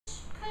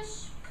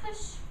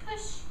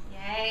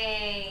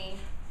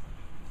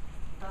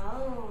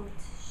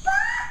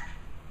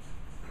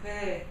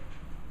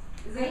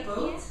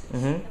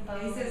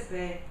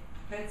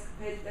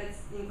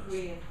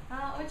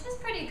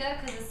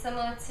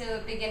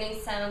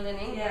beginning sound in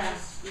English.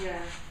 Yeah.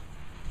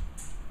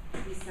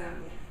 The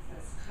sound, yeah.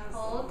 That's consonant.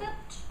 Hold,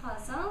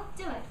 puzzle,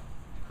 do it.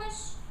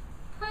 Push,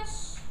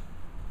 push,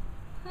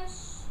 push.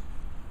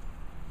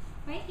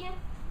 Right here.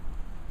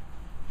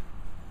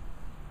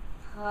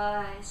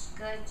 Push,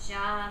 good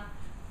job.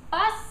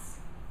 Bus.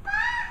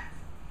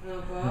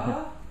 No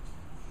ball.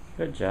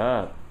 Good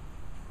job.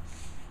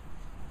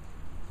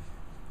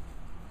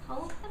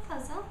 Hold the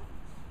puzzle.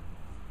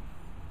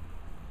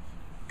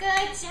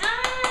 Good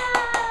job.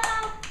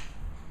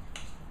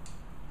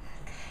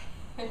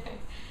 Okay.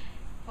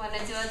 Want to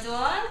do a duel?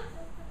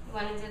 You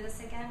want to do this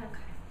again?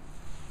 Okay.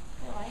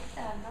 You like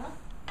that, huh?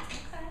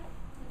 Okay.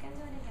 You can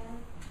do it again.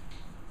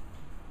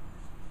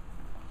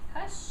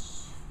 Push.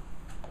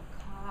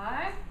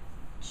 Car.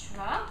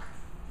 Truck.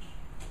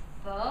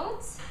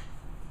 Boat.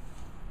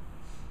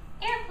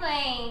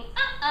 Airplane.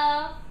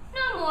 Uh-oh.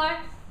 No more.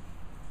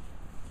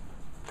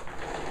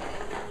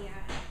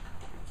 Here.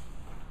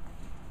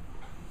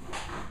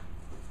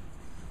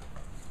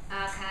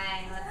 Okay,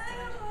 let's do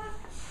it.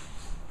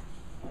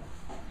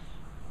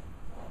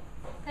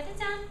 Put it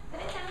down.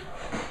 Put it down.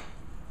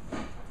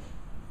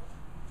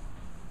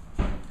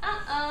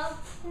 Uh-oh.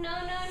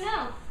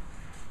 No.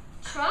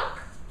 Truck.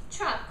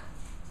 Truck.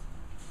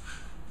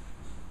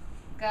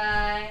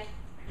 Good.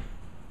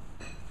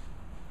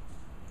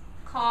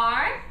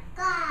 Car.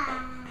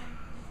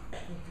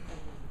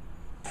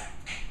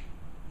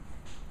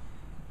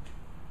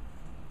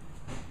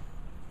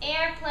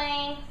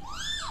 Airplane.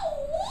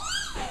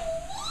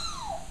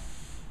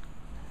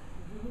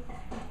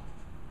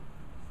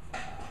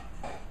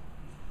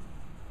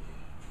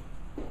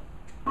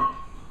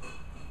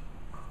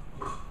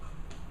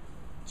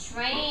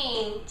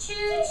 Train.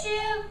 Choo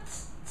choo.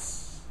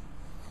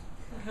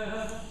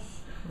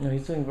 No,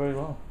 he's doing very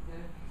well.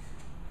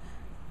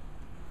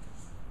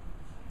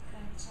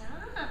 Good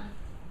job.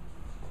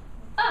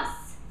 Bus.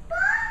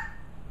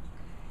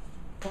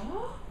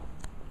 Ball?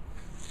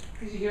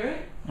 Did you hear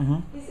it? Mm-hmm.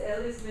 His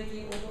L is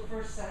making all the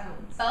first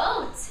sounds.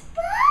 Boat.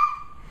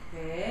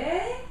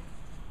 Okay.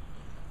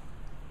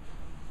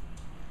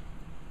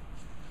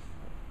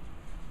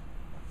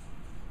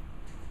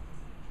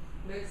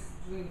 Next,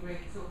 doing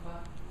break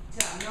sofa. 자,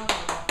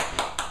 안녕하세요.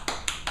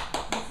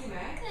 Easy,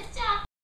 Mac. Good job.